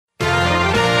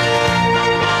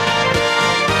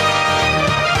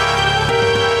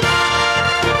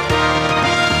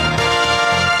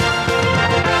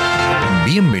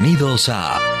Bienvenidos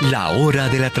a La Hora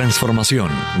de la Transformación.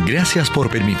 Gracias por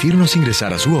permitirnos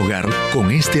ingresar a su hogar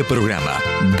con este programa,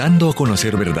 dando a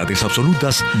conocer verdades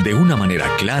absolutas de una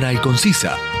manera clara y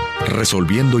concisa,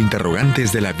 resolviendo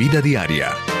interrogantes de la vida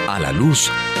diaria a la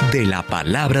luz de la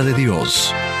Palabra de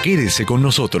Dios. Quédese con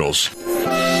nosotros.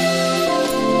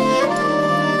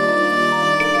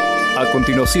 A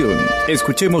continuación,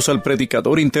 escuchemos al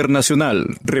predicador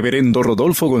internacional, Reverendo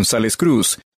Rodolfo González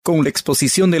Cruz, con la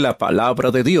exposición de la Palabra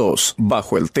de Dios,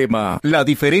 bajo el tema La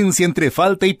diferencia entre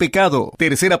falta y pecado,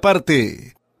 tercera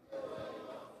parte.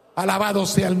 Alabado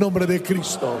sea el nombre de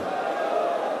Cristo.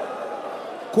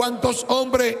 ¿Cuántos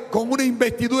hombres con una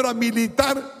investidura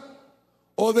militar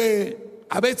o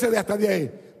a veces hasta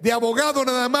de abogado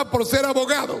nada más por ser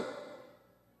abogado?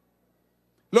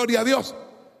 Gloria a Dios.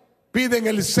 Piden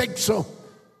el sexo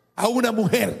a una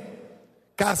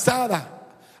mujer casada,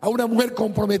 a una mujer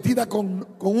comprometida con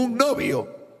un novio.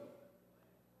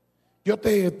 Yo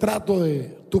te trato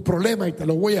de tu problema y te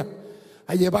lo voy a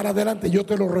llevar adelante. Yo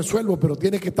te lo resuelvo, pero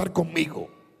tienes que estar conmigo.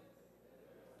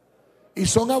 Y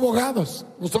son abogados,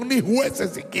 no son ni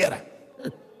jueces siquiera.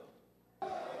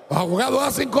 Los abogados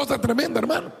hacen cosas tremendas,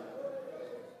 hermano.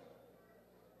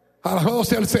 Alabado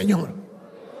sea el Señor.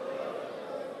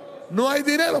 No hay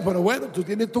dinero, pero bueno, tú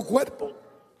tienes tu cuerpo.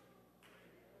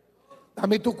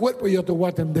 Dame tu cuerpo y yo te voy a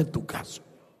atender tu caso.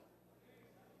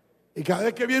 Y cada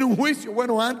vez que viene un juicio,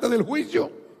 bueno, antes del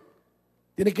juicio,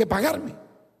 tienes que pagarme.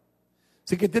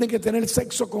 Así que tienes que tener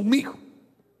sexo conmigo.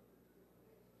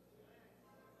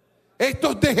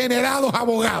 Estos degenerados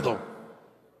abogados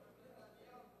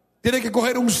tienen que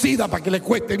coger un SIDA para que les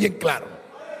cueste bien claro,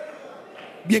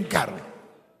 bien caro.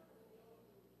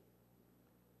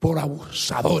 Por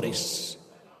abusadores,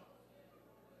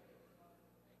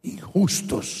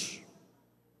 injustos,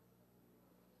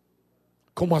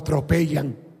 cómo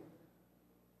atropellan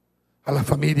a la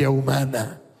familia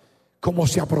humana, cómo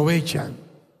se aprovechan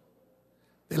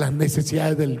de las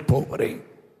necesidades del pobre.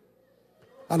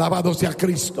 Alabado sea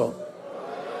Cristo.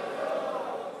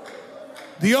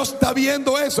 Dios está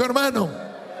viendo eso, hermano.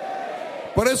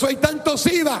 Por eso hay tanto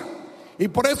SIDA. Y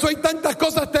por eso hay tantas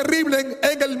cosas terribles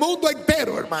en el mundo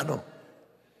entero, hermano.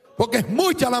 Porque es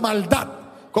mucha la maldad.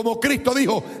 Como Cristo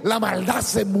dijo, la maldad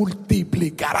se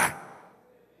multiplicará.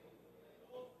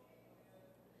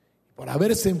 Por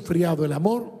haberse enfriado el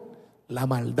amor, la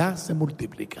maldad se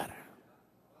multiplicará.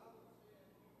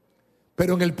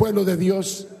 Pero en el pueblo de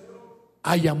Dios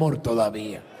hay amor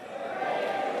todavía.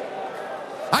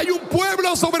 Hay un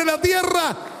pueblo sobre la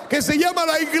tierra que se llama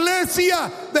la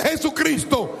iglesia de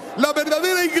Jesucristo. La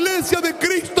verdadera iglesia de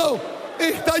Cristo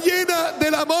está llena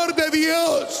del amor de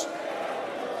Dios.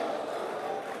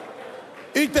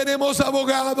 Y tenemos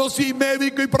abogados y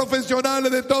médicos y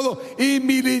profesionales de todo, y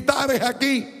militares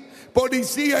aquí,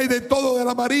 policía y de todo, de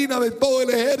la marina, de todo el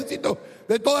ejército,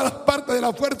 de todas las partes de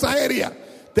la fuerza aérea.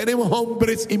 Tenemos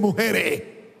hombres y mujeres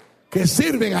que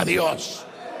sirven a Dios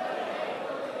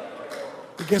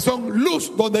y que son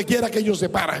luz donde quiera que ellos se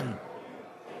paran,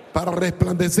 para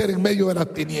resplandecer en medio de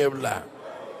las tinieblas.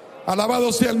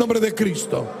 Alabado sea el nombre de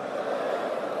Cristo.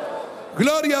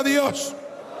 Gloria a Dios.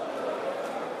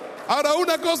 Ahora,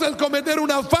 una cosa es cometer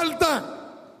una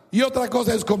falta y otra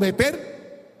cosa es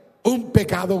cometer un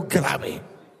pecado grave.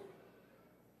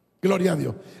 Gloria a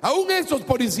Dios. Aún esos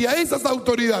policías, esas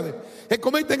autoridades que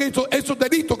cometen esos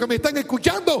delitos que me están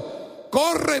escuchando,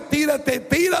 corre, tírate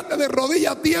de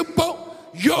rodillas a tiempo.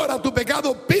 Llora tu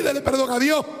pecado, pídele perdón a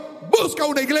Dios. Busca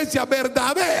una iglesia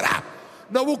verdadera.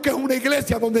 No busques una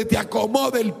iglesia donde te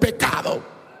acomode el pecado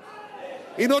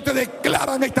y no te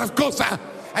declaran estas cosas.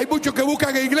 Hay muchos que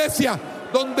buscan iglesias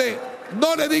donde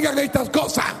no le digan estas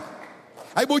cosas.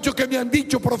 Hay muchos que me han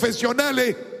dicho,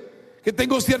 profesionales, que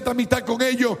tengo cierta amistad con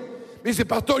ellos. Me dice,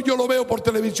 pastor, yo lo veo por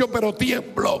televisión, pero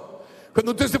tiemblo.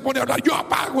 Cuando usted se pone a hablar, yo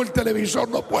apago el televisor,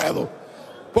 no puedo.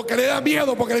 Porque le da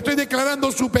miedo, porque le estoy declarando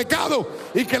su pecado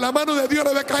y que la mano de Dios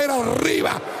le va a caer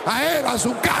arriba a él, a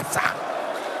su casa.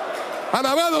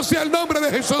 Alabado sea el nombre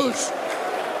de Jesús.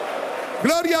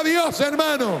 Gloria a Dios,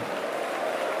 hermano.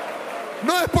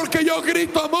 No es porque yo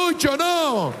grito mucho,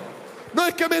 no. No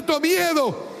es que meto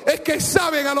miedo. Es que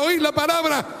saben al oír la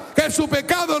palabra que su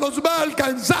pecado los va a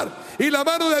alcanzar y la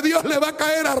mano de Dios le va a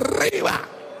caer arriba.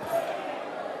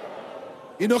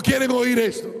 Y no quieren oír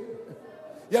esto.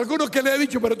 Y algunos que le he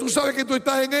dicho, pero tú sabes que tú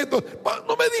estás en esto.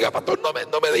 No me diga, pastor, no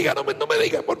me diga,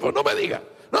 por favor, no me diga,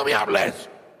 no me hables.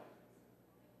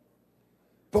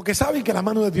 Porque saben que la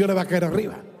mano de Dios le va a caer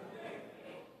arriba.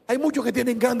 Hay muchos que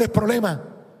tienen grandes problemas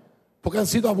porque han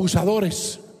sido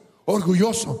abusadores,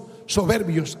 orgullosos,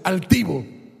 soberbios, altivos.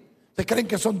 Se creen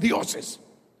que son dioses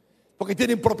porque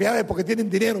tienen propiedades, porque tienen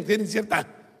dinero, tienen ciertas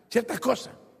ciertas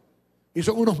cosas. Y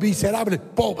son unos miserables,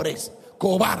 pobres,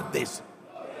 cobardes.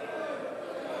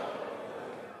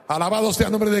 Alabado sea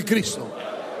el nombre de Cristo.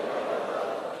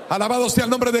 Alabado sea el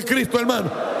nombre de Cristo,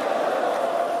 hermano.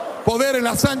 Poder en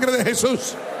la sangre de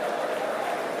Jesús.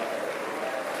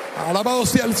 Alabado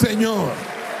sea el Señor.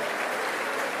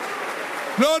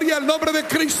 Gloria al nombre de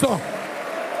Cristo.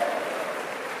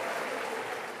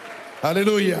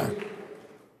 Aleluya.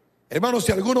 Hermanos,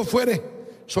 si alguno fuere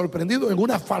sorprendido en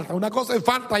una falta, una cosa es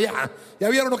falta ya. Ya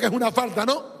vieron lo que es una falta,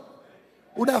 ¿no?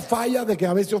 Una falla de que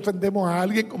a veces ofendemos a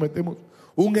alguien, cometemos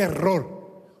un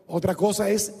error. Otra cosa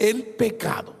es el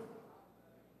pecado.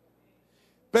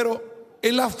 Pero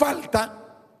en la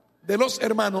falta de los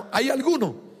hermanos hay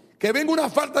algunos que ven una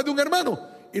falta de un hermano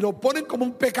y lo ponen como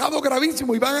un pecado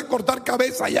gravísimo y van a cortar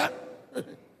cabeza ya.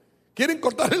 Quieren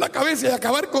cortarle la cabeza y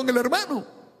acabar con el hermano,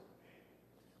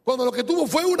 cuando lo que tuvo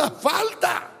fue una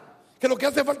falta, que lo que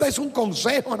hace falta es un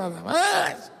consejo nada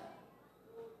más.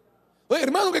 Oye,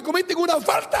 hermanos que cometen una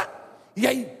falta y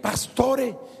hay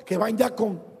pastores que van ya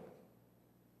con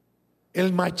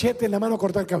el machete en la mano a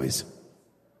cortar cabeza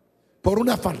por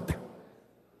una falta.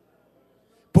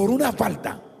 Por una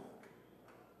falta.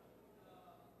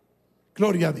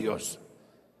 Gloria a Dios.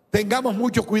 Tengamos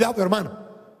mucho cuidado, hermano,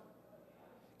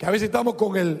 que a veces estamos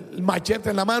con el machete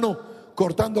en la mano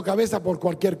cortando cabeza por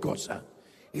cualquier cosa,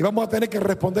 y vamos a tener que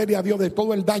responderle a Dios de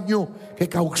todo el daño que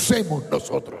causemos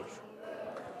nosotros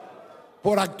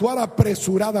por actuar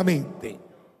apresuradamente.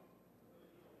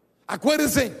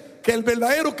 Acuérdense que el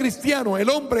verdadero cristiano, el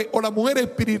hombre o la mujer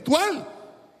espiritual,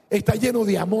 está lleno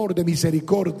de amor, de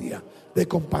misericordia, de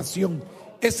compasión.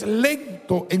 Es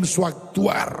lento en su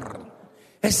actuar,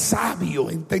 es sabio,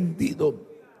 entendido.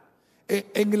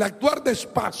 En el actuar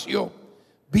despacio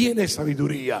viene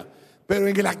sabiduría, pero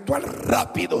en el actuar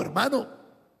rápido, hermano,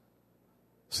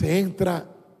 se entra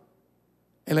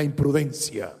en la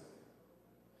imprudencia,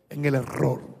 en el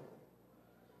error,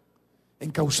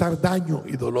 en causar daño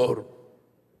y dolor.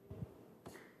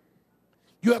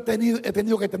 Yo he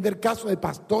tenido que atender casos de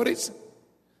pastores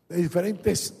de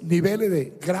diferentes niveles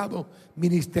de grado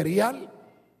ministerial,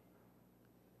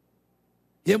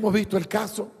 y hemos visto el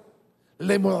caso,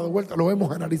 le hemos dado vuelta, lo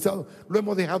hemos analizado, lo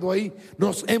hemos dejado ahí,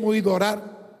 nos hemos ido a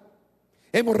orar,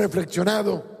 hemos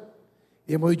reflexionado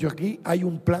y hemos dicho: aquí hay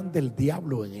un plan del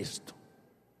diablo en esto.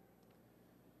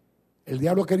 El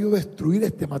diablo ha querido destruir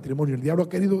este matrimonio, el diablo ha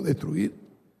querido destruir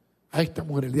a esta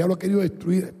mujer, el diablo ha querido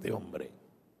destruir a este hombre.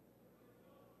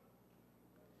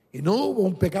 Y no hubo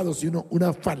un pecado, sino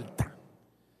una falta.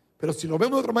 Pero si lo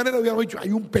vemos de otra manera, hubiéramos dicho: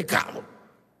 hay un pecado.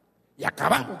 Y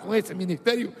acabamos con ese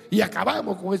ministerio, y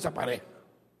acabamos con esa pareja,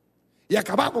 y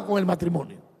acabamos con el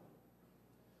matrimonio.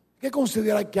 Hay que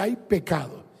considerar que hay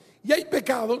pecados. Y hay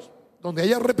pecados donde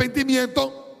hay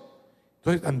arrepentimiento,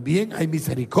 entonces también hay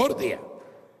misericordia.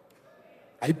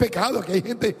 Hay pecados, que hay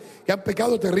gente que han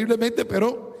pecado terriblemente,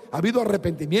 pero ha habido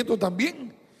arrepentimiento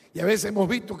también. Y a veces hemos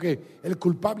visto que el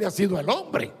culpable ha sido el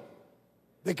hombre,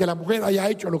 de que la mujer haya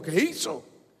hecho lo que hizo.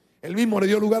 Él mismo le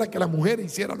dio lugar a que la mujer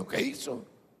hiciera lo que hizo.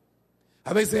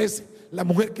 A veces es la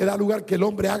mujer que da lugar que el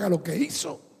hombre haga lo que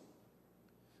hizo,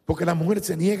 porque la mujer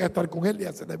se niega a estar con él y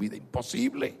hace la vida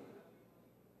imposible.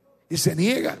 Y se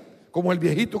niega, como el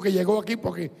viejito que llegó aquí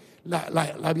porque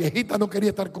la viejita no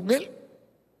quería estar con él.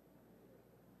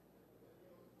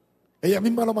 Ella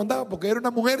misma lo mandaba porque era una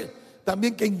mujer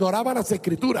también que ignoraba las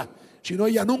escrituras. Si no,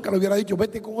 ella nunca le hubiera dicho: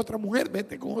 vete con otra mujer,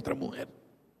 vete con otra mujer.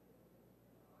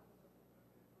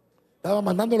 Estaba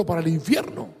mandándolo para el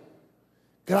infierno.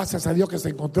 Gracias a Dios que se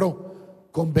encontró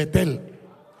con Betel,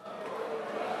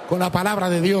 con la palabra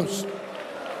de Dios,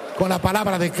 con la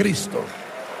palabra de Cristo.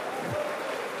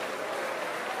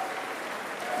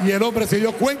 Y el hombre se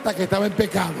dio cuenta que estaba en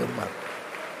pecado, hermano.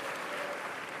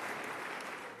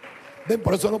 Ven,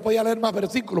 por eso no podía leer más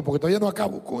versículos, porque todavía no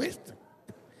acabo con esto.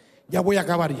 Ya voy a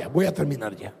acabar ya, voy a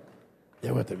terminar ya.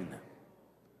 Ya voy a terminar.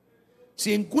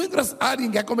 Si encuentras a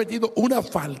alguien que ha cometido una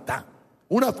falta,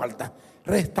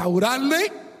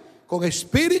 restaurarle con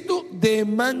espíritu de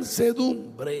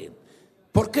mansedumbre.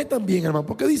 ¿Por qué también, hermano?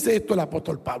 ¿Por qué dice esto el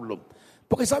apóstol Pablo?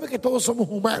 Porque sabe que todos somos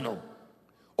humanos.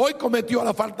 Hoy cometió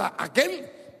la falta aquel,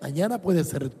 mañana puede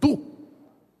ser tú.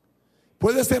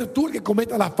 Puede ser tú el que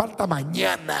cometa la falta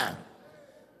mañana.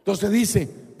 Entonces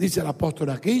dice el apóstol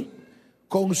aquí: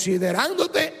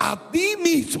 considerándote a ti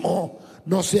mismo,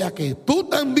 no sea que tú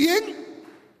también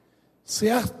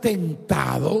seas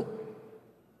tentado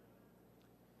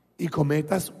y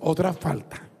cometas otra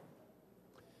falta.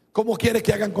 ¿Cómo quieres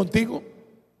que hagan contigo?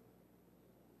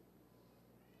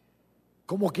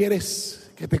 ¿Cómo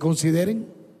quieres que te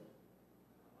consideren?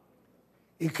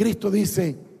 Y Cristo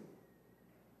dice: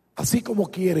 Así como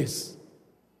quieres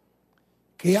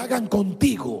que hagan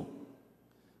contigo,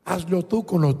 hazlo tú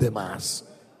con los demás.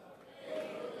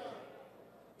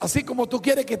 Así como tú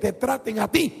quieres que te traten a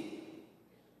ti,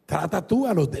 trata tú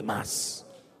a los demás.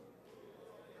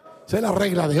 Esa es la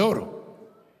regla de oro.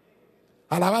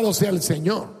 Alabado sea el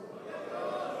Señor.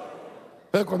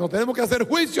 Pero cuando tenemos que hacer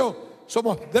juicio,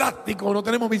 somos drásticos, no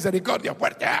tenemos misericordia,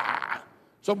 fuerte.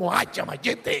 Somos hacha,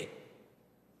 machete,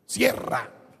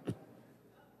 sierra.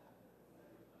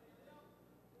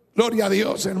 Gloria a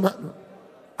Dios, hermano.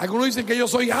 Algunos dicen que yo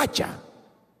soy hacha.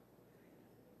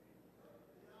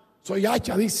 Soy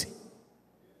hacha, dice.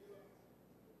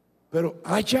 Pero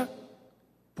hacha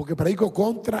porque predico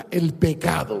contra el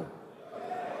pecado.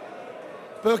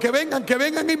 Pero que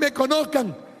vengan y me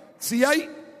conozcan. Si hay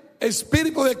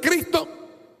espíritu de Cristo,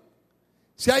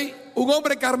 si hay un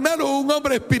hombre carnal o un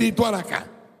hombre espiritual acá.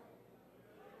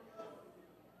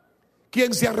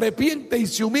 Quien se arrepiente y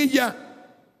se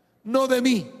humilla, no de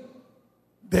mí,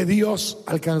 de Dios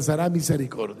alcanzará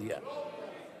misericordia.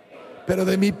 Pero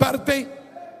de mi parte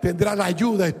tendrá la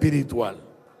ayuda espiritual.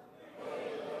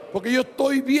 Porque yo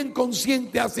estoy bien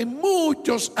consciente hace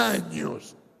muchos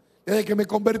años, desde que me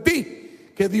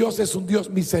convertí, que Dios es un Dios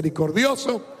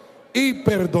misericordioso y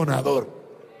perdonador.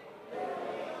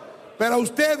 Pero a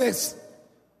ustedes,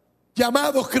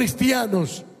 llamados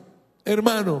cristianos,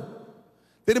 hermano,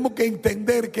 tenemos que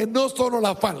entender que no solo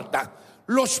la falta,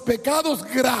 los pecados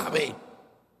graves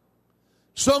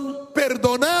son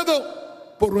perdonados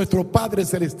por nuestro Padre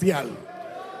Celestial,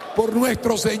 por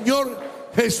nuestro Señor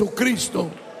Jesucristo.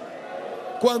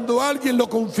 Cuando alguien lo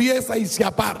confiesa y se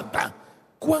aparta,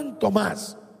 ¿cuánto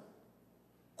más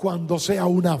cuando sea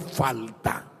una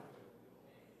falta?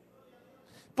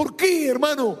 ¿Por qué,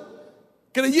 hermano?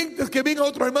 Creyentes que ven a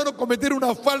otro hermano cometer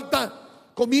una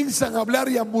falta, comienzan a hablar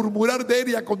y a murmurar de él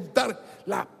y a contar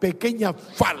la pequeña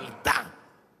falta.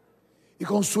 Y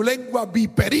con su lengua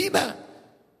viperina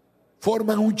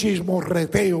forman un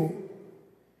chismorreteo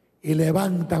y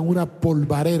levantan una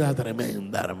polvareda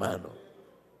tremenda, hermano,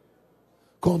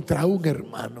 contra un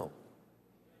hermano.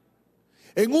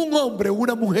 En un hombre o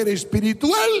una mujer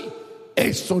espiritual,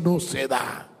 eso no se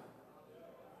da.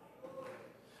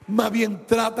 Más bien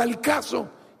trata el caso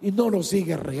y no lo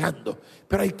sigue regando.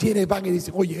 Pero hay quienes van y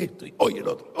dicen, oye esto, y oye el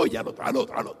otro, oye al otro, al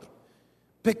otro, al otro.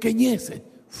 Pequeñeces,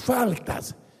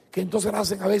 faltas, que entonces la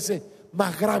hacen a veces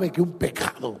más grave que un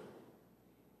pecado.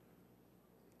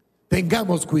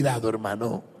 Tengamos cuidado,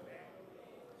 hermano,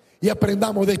 y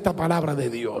aprendamos de esta palabra de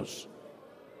Dios.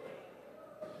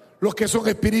 Los que son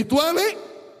espirituales,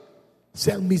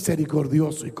 sean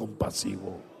misericordiosos y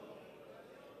compasivos,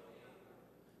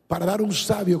 para dar un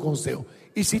sabio consejo.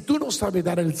 Y si tú no sabes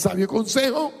dar el sabio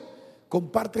consejo,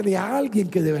 compártele a alguien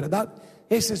que de verdad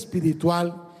es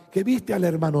espiritual, que viste al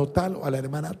hermano tal o a la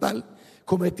hermana tal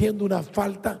cometiendo una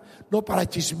falta, no para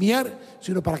chismear,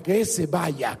 sino para que ese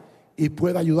vaya y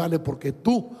pueda ayudarle, porque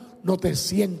tú no te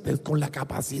sientes con la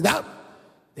capacidad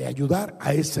de ayudar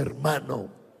a ese hermano,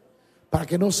 para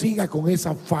que no siga con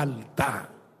esa falta.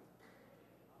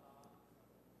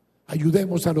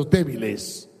 Ayudemos a los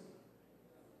débiles,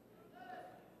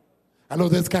 a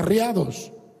los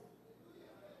descarriados.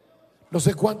 No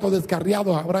sé cuántos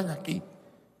descarriados habrán aquí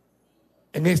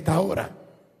en esta hora.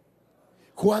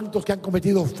 Cuántos que han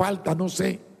cometido falta, no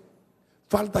sé,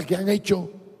 falta que han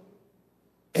hecho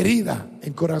herida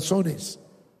en corazones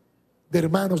de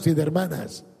hermanos y de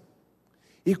hermanas.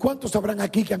 ¿Y cuántos habrán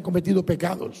aquí que han cometido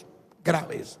pecados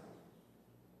graves,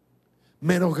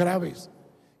 menos graves,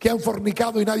 que han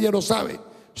fornicado y nadie lo sabe,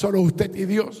 solo usted y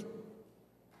Dios,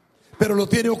 pero lo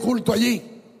tiene oculto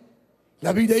allí?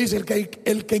 La Biblia dice,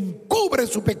 el que encubre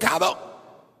su pecado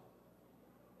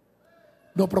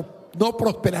no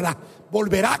prosperará,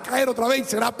 volverá a caer otra vez y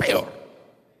será peor,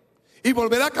 y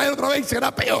volverá a caer otra vez y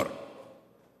será peor.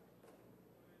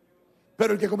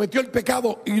 Pero el que cometió el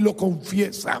pecado y lo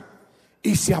confiesa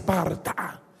y se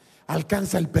aparta,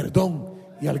 alcanza el perdón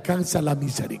y alcanza la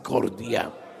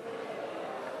misericordia.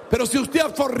 Pero si usted ha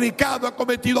fornicado, ha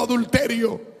cometido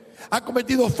adulterio, ha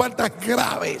cometido faltas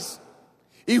graves,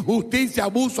 injusticia,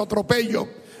 abuso, atropello,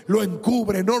 lo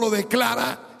encubre, no lo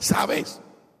declara, ¿sabes?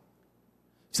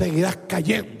 Seguirás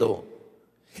cayendo,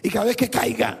 y cada vez que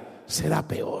caiga será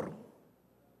peor.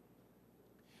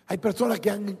 Hay personas que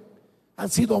han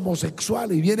sido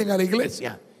homosexuales y vienen a la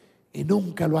iglesia y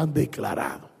nunca lo han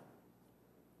declarado.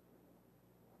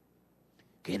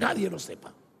 Que nadie lo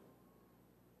sepa.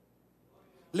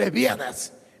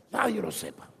 Lesbianas, nadie lo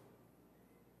sepa.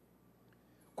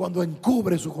 Cuando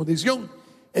encubre su condición,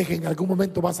 es que en algún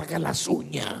momento va a sacar las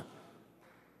uñas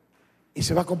y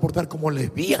se va a comportar como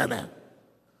lesbiana,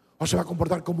 o se va a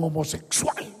comportar como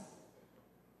homosexual.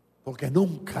 porque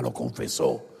nunca lo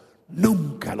confesó,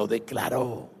 nunca lo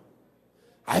declaró.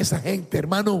 A esa gente,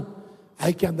 hermano,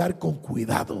 hay que andar con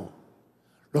cuidado.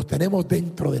 Los tenemos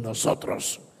dentro de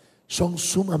nosotros. Son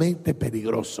sumamente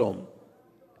peligrosos.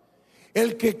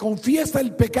 El que confiesa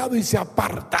el pecado y se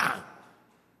aparta,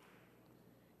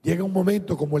 llega un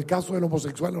momento, como el caso del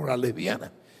homosexual o la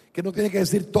lesbiana, que no tiene que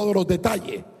decir todos los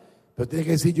detalles, pero tiene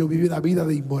que decir: yo viví una vida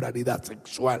de inmoralidad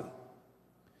sexual,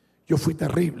 yo fui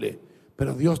terrible,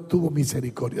 pero Dios tuvo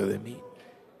misericordia de mí.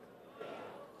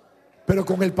 Pero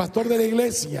con el pastor de la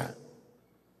iglesia,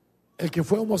 el que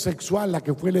fue homosexual, la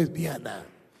que fue lesbiana,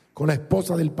 con la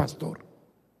esposa del pastor,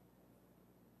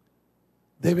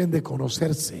 deben de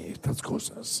conocerse estas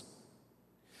cosas.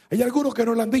 Hay algunos que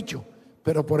no lo han dicho,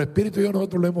 pero por Espíritu de Dios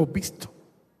nosotros lo hemos visto.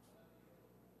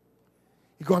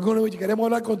 Y con algunos queremos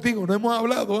hablar contigo, no hemos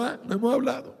hablado, no hemos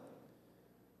hablado.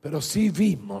 Pero sí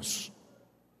vimos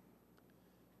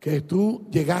que tú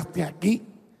llegaste aquí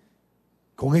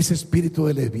con ese espíritu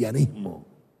de lesbianismo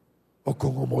o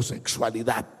con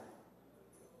homosexualidad.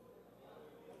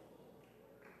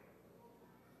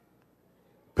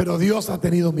 Pero Dios ha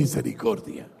tenido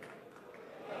misericordia.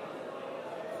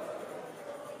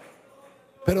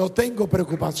 Pero tengo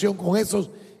preocupación con esos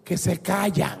que se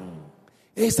callan,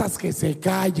 esas que se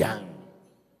callan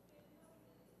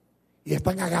y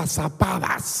están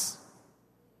agazapadas.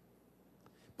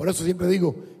 Por eso siempre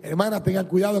digo: hermanas, tengan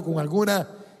cuidado con alguna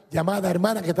llamada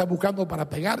hermana que está buscando para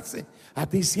pegarse a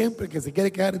ti siempre, que se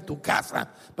quiere quedar en tu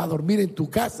casa, para dormir en tu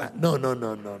casa. No.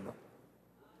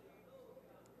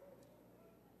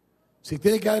 Si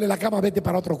tienes que darle la cama, vete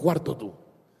para otro cuarto tú,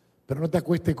 pero no te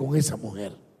acuestes con esa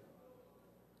mujer.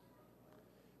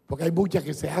 Porque hay muchas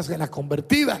que se hacen las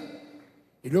convertidas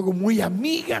y luego muy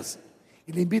amigas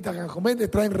y le invitan a comer, le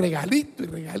traen regalito y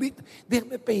regalito.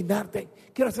 Déjame peinarte,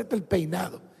 quiero hacerte el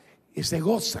peinado. Y se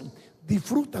gozan,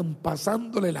 disfrutan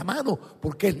pasándole la mano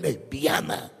porque es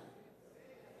lesbiana.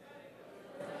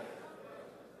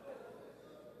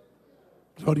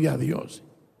 Gloria a Dios.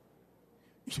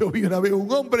 Yo vi una vez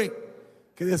un hombre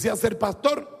que decía ser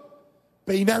pastor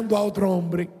peinando a otro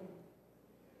hombre.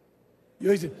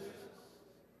 Yo dije: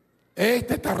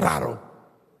 este está raro.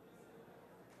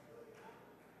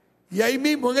 Y ahí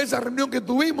mismo, en esa reunión que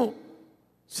tuvimos,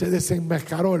 se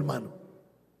desenmascaró, hermano.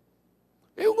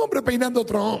 Es un hombre peinando a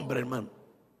otro hombre, hermano.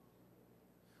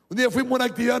 Un día fuimos a una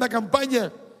actividad, una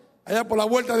campaña, allá por la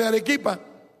vuelta de Arequipa.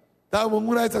 Estábamos en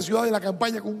una de esas ciudades de la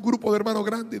campaña con un grupo de hermanos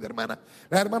grandes y de hermanas.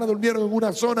 Las hermanas durmieron en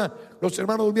una zona, los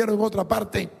hermanos durmieron en otra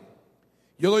parte.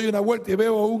 Yo doy una vuelta y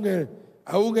veo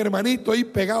a un hermanito ahí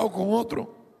pegado con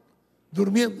otro,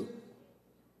 durmiendo.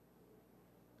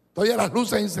 Todavía las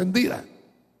luces encendidas.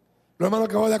 Los hermanos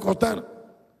acaban de acostar.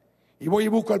 Y voy y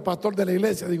busco al pastor de la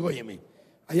iglesia. Digo: óyeme,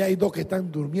 allá hay dos que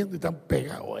están durmiendo y están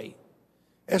pegados ahí.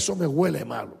 Eso me huele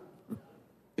malo.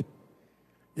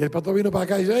 Y el pastor vino para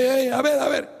acá y dice: a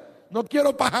ver. No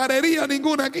quiero pajarería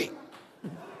ninguna aquí.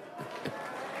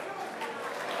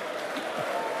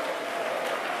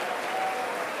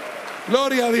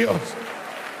 Gloria a Dios.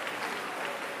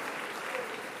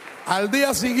 Al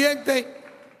día siguiente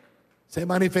se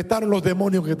manifestaron los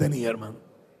demonios que tenía, hermano.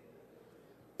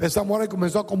 Esa mujer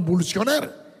comenzó a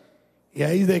convulsionar y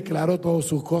ahí declaró todas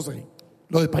sus cosas.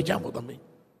 Lo despachamos también.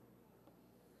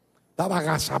 Estaba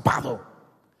agazapado.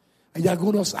 Hay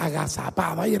algunos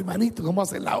agazapados. Hay hermanitos, ¿cómo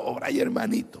hacen la obra? Hay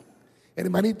hermanitos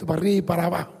para arriba y para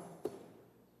abajo.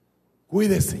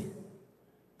 Cuídese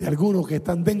de algunos que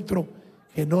están dentro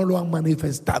que no lo han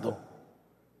manifestado.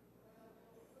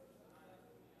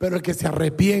 Pero el que se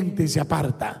arrepiente y se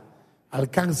aparta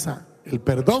alcanza el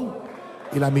perdón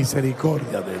y la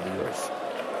misericordia de Dios.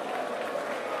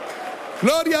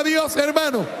 Gloria a Dios,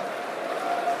 hermano.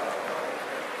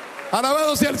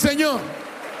 Alabado sea el Señor.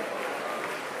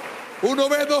 Uno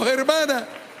ve dos hermanas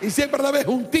y siempre la ve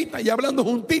juntita y hablando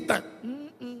juntita.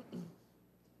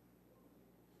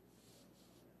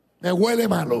 Me huele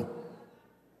malo.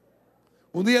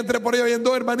 Un día entré por ahí, habían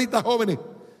dos hermanitas jóvenes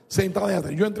sentadas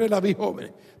atrás. Yo entré, las vi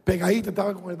jóvenes, pegaditas,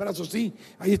 estaban con el brazo así,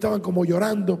 ahí estaban como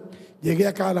llorando. Llegué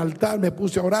acá al altar, me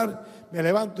puse a orar, me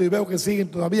levanto y veo que siguen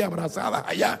todavía abrazadas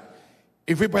allá.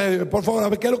 Y fui para allá: por favor, a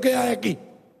ver, ¿qué es lo que hay aquí?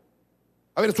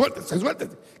 A ver, suéltese.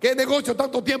 ¿Qué negocio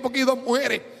tanto tiempo aquí dos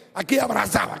mujeres aquí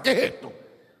abrazadas? ¿Qué es esto?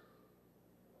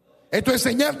 Esto es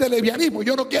señal de lesbianismo.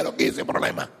 Yo no quiero aquí ese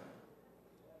problema.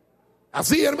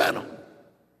 Así, hermano.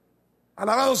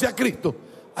 Alabado sea Cristo.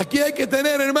 Aquí hay que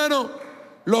tener, hermano,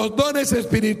 los dones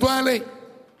espirituales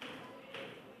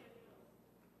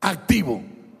activos.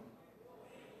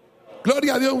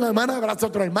 Gloria a Dios. Una hermana abraza a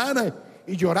otra hermana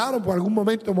y lloraron por algún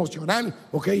momento emocional.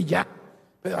 Ok, ya.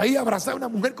 Pero ahí abrazar a una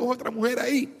mujer con otra mujer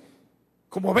ahí.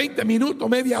 como 20 minutos,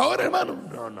 media hora, hermano.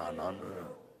 No.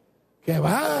 ¿Qué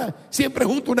va? Siempre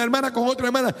junto una hermana con otra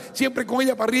hermana, siempre con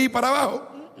ella para arriba y para abajo.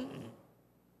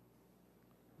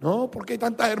 No, ¿por qué hay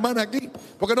tantas hermanas aquí?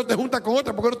 ¿Por qué no te juntas con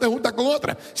otra? ¿Por qué no te juntas con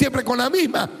otra? Siempre con la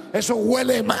misma. Eso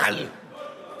huele mal.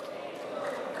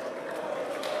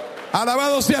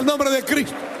 Alabado sea el nombre de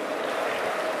Cristo.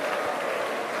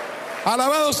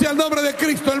 Alabado sea el nombre de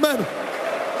Cristo, hermano.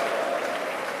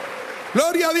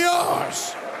 Gloria a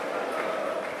Dios.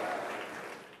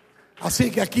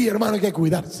 Así que aquí, hermano, hay que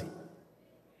cuidarse.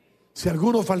 Si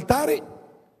alguno faltare,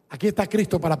 aquí está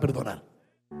Cristo para perdonar.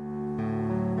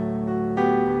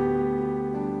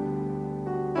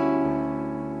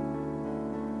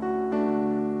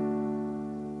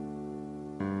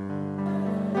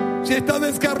 Si está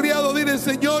descarriado, dile: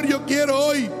 Señor, yo quiero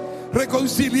hoy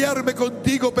reconciliarme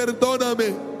contigo,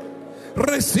 perdóname,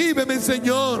 recíbeme,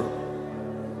 Señor.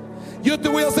 Yo te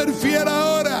voy a ser fiel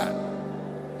ahora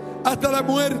hasta la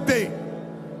muerte.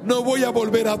 No voy a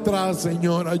volver atrás,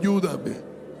 Señor, ayúdame.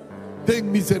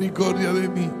 Ten misericordia de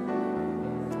mí.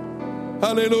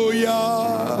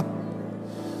 Aleluya.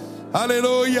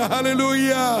 Aleluya,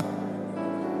 aleluya.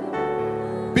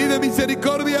 Pide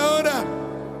misericordia ahora.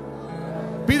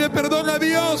 Pide perdón a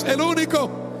Dios, el único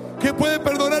que puede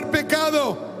perdonar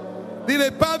pecado.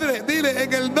 Dile: Padre, dile,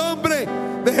 en el nombre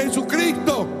de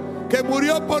Jesucristo, que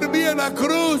murió por mí en la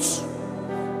cruz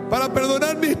para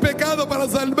perdonar mis pecados, para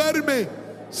salvarme.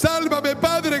 Sálvame,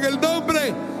 Padre, en el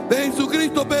nombre de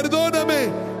Jesucristo. Perdóname,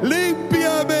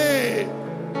 límpiame.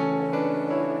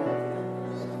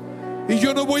 Y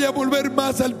yo no voy a volver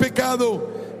más al pecado.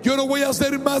 Yo no voy a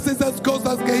hacer más esas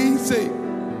cosas que hice.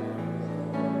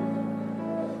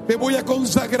 Me voy a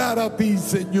consagrar a ti,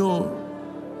 Señor.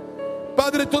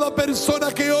 Padre, toda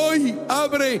persona que hoy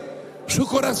abre su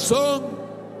corazón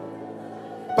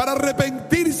para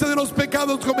arrepentirse de los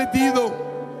pecados cometidos,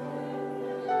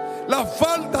 las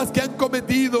faltas que han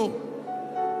cometido,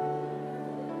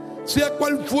 sea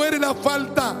cual fuere la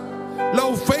falta, la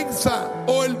ofensa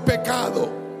o el pecado.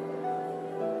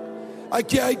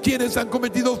 Aquí hay quienes han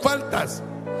cometido faltas.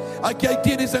 Aquí hay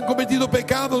quienes han cometido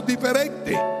pecados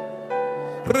diferentes.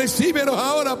 Recíbelos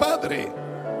ahora, Padre.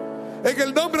 En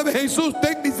el nombre de Jesús,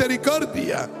 ten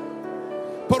misericordia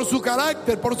por su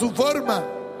carácter, por su forma,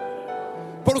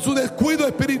 por su descuido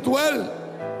espiritual.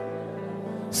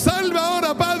 Salva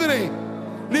ahora, Padre.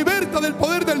 Liberta del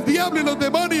poder del diablo y los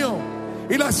demonios.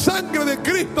 Y la sangre de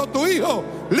Cristo, tu Hijo,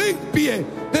 limpie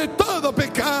de todo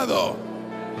pecado.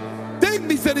 Ten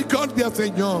misericordia,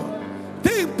 Señor.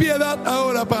 Ten piedad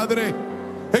ahora, Padre.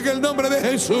 En el nombre de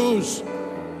Jesús.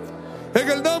 En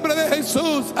el nombre de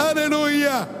Jesús.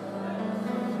 Aleluya.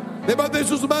 Levante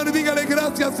sus manos y dígale: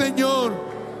 gracias, Señor.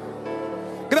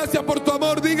 Gracias por tu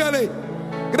amor, dígale.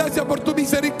 Gracias por tu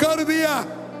misericordia.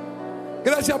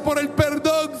 Gracias por el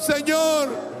perdón, Señor.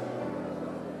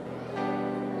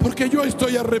 Porque yo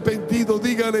estoy arrepentido,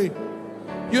 dígale.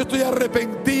 Yo estoy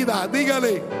arrepentida,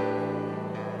 dígale.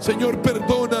 Señor,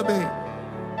 perdóname.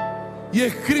 Y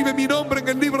escribe mi nombre en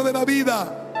el libro de la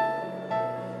vida.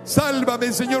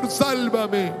 Sálvame, Señor,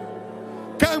 sálvame.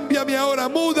 Cámbiame ahora,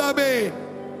 múdame.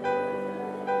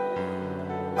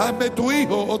 Hazme tu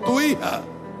hijo o tu hija.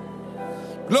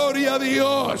 Gloria a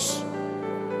Dios.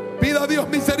 Pida a Dios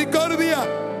misericordia.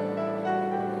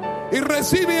 Y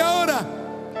recibe ahora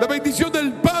la bendición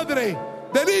del Padre,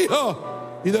 del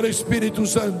Hijo y del Espíritu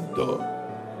Santo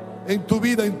en tu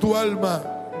vida, en tu alma.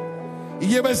 Y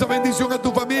lleva esa bendición a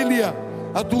tu familia,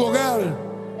 a tu hogar.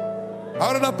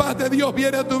 Ahora la paz de Dios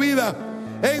viene a tu vida.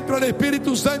 Entra el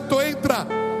Espíritu Santo, entra.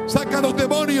 Saca los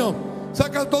demonios,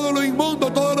 saca todo lo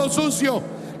inmundo, todo lo sucio.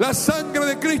 La sangre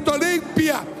de Cristo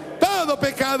limpia todo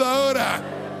pecado ahora.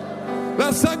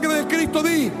 La sangre de Cristo,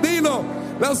 dilo.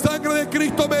 La sangre de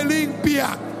Cristo me limpia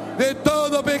de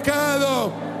todo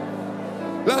pecado.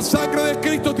 La sangre de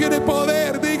Cristo tiene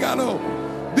poder, dígalo.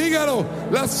 Dígalo.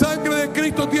 La sangre de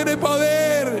Cristo tiene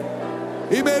poder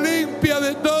y me limpia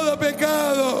de todo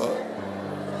pecado.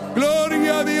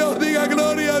 Gloria a Dios, diga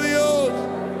gloria a Dios.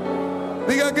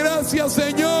 Diga: gracias,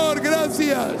 Señor,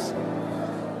 gracias.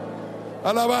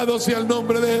 Alabado sea el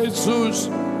nombre de Jesús.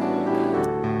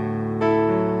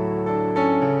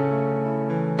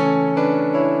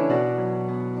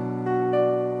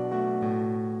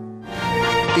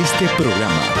 Este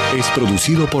programa es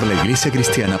producido por la Iglesia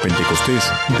Cristiana Pentecostés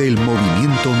del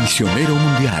Movimiento Misionero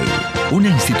Mundial, una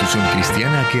institución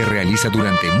cristiana que realiza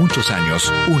durante muchos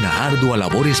años una ardua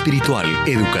labor espiritual,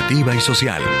 educativa y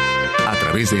social. a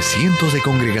través de cientos de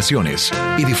congregaciones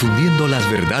y difundiendo las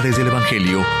verdades del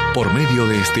Evangelio por medio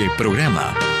de este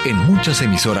programa en muchas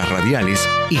emisoras radiales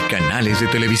y canales de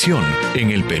televisión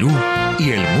en el Perú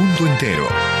y el mundo entero.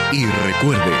 Y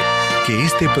recuerde que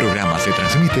este programa se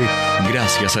transmite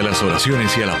gracias a las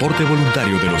oraciones y al aporte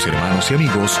voluntario de los hermanos y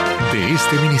amigos de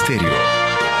este ministerio.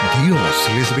 Dios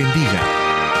les bendiga.